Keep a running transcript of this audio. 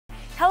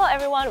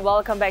everyone,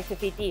 welcome back to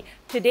Fittie.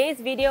 Today's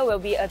video will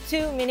be a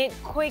 2-minute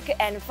quick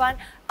and fun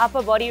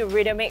upper body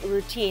rhythmic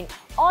routine.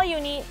 All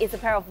you need is a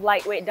pair of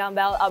lightweight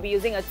dumbbell. I'll be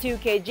using a 2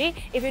 kg.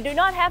 If you do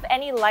not have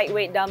any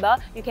lightweight dumbbell,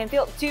 you can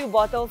fill 2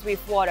 bottles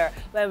with water.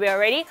 When we are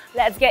ready,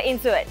 let's get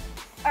into it.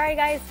 Alright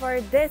guys,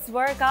 for this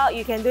workout,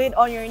 you can do it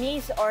on your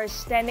knees or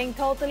standing,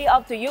 totally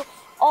up to you.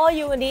 All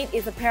you will need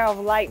is a pair of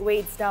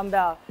lightweight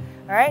dumbbell.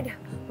 Alright,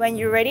 when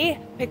you're ready,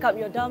 pick up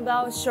your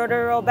dumbbell,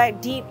 shoulder roll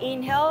back, deep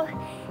inhale.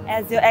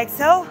 As you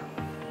exhale,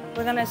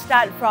 we're gonna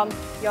start from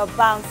your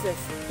bounces.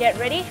 Get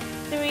ready?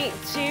 3,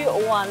 2,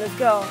 1, let's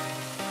go.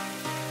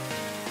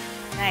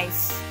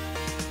 Nice.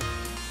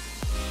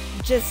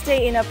 Just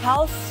stay in a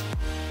pulse.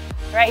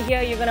 Right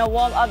here, you're gonna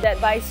warm up that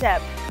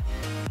bicep.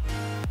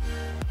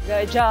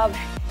 Good job.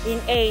 In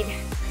 8,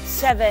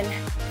 7,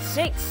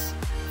 6,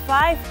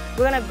 5.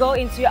 We're gonna go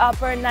into your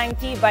upper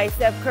 90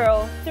 bicep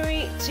curl.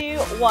 3, 2,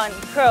 1,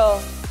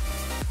 curl.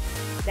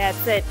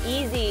 That's it,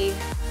 easy.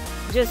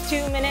 Just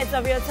 2 minutes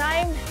of your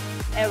time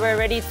and we're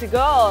ready to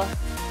go.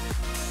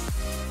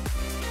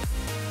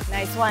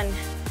 Nice one.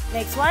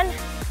 Next one.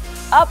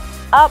 Up,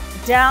 up,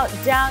 down,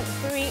 down.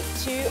 3,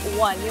 2,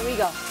 1. Here we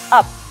go.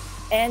 Up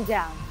and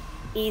down.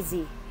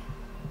 Easy.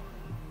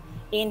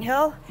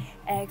 Inhale,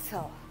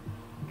 exhale.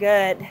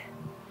 Good.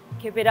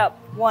 Keep it up.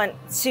 1,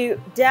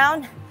 2,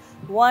 down.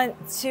 1,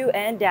 2,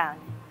 and down.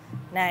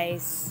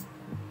 Nice.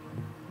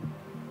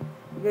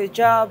 Good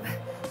job.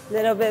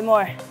 Little bit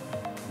more.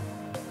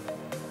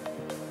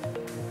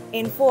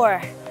 In 4,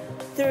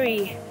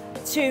 3,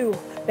 2,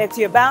 back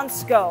to your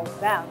bounce, go.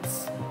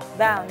 Bounce,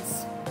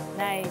 bounce.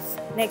 Nice.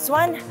 Next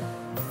one,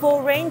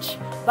 full range,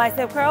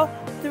 bicep curl.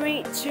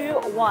 3, 2,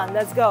 1,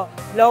 let's go.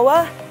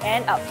 Lower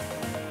and up.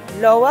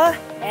 Lower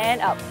and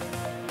up.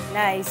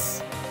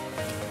 Nice.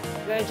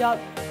 Good job.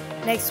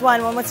 Next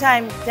one more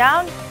time.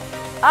 Down,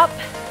 up,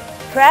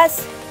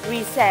 press,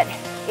 reset.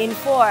 In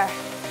 4,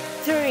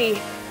 3,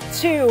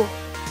 2,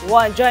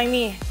 1. Join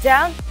me.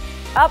 Down,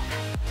 up,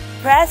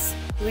 press,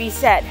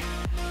 reset.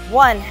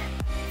 1,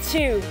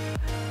 2,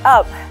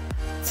 up.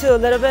 2, a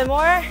little bit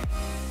more.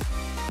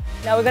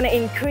 Now we're gonna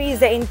increase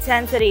the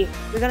intensity.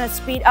 We're gonna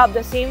speed up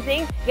the same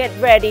thing. Get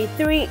ready.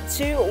 3,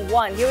 2,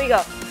 1. Here we go.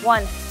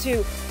 1,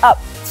 2, up,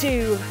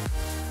 2.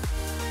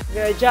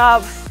 Good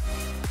job.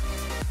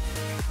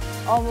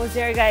 Almost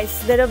there, guys.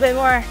 Little bit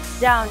more.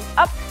 Down,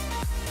 up,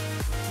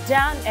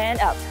 down, and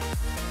up.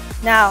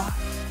 Now,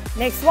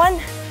 next one,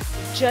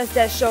 just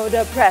that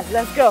shoulder press.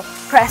 Let's go.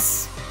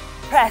 Press,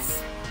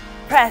 press,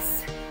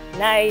 press.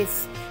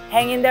 Nice.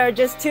 Hang in there,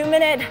 just 2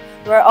 minutes.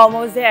 We're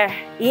almost there.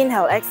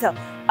 Inhale, exhale,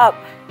 up,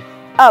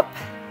 up.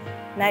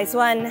 Nice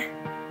one.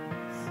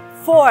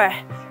 4,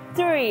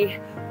 3,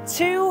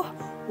 2,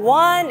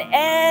 1,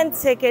 and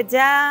take it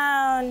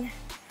down.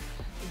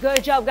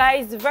 Good job,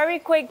 guys. Very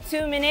quick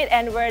 2 minutes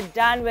and we're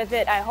done with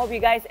it. I hope you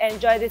guys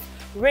enjoy this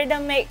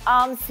rhythmic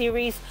arm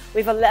series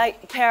with a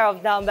light pair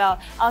of dumbbell.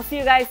 I'll see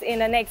you guys in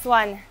the next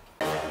one.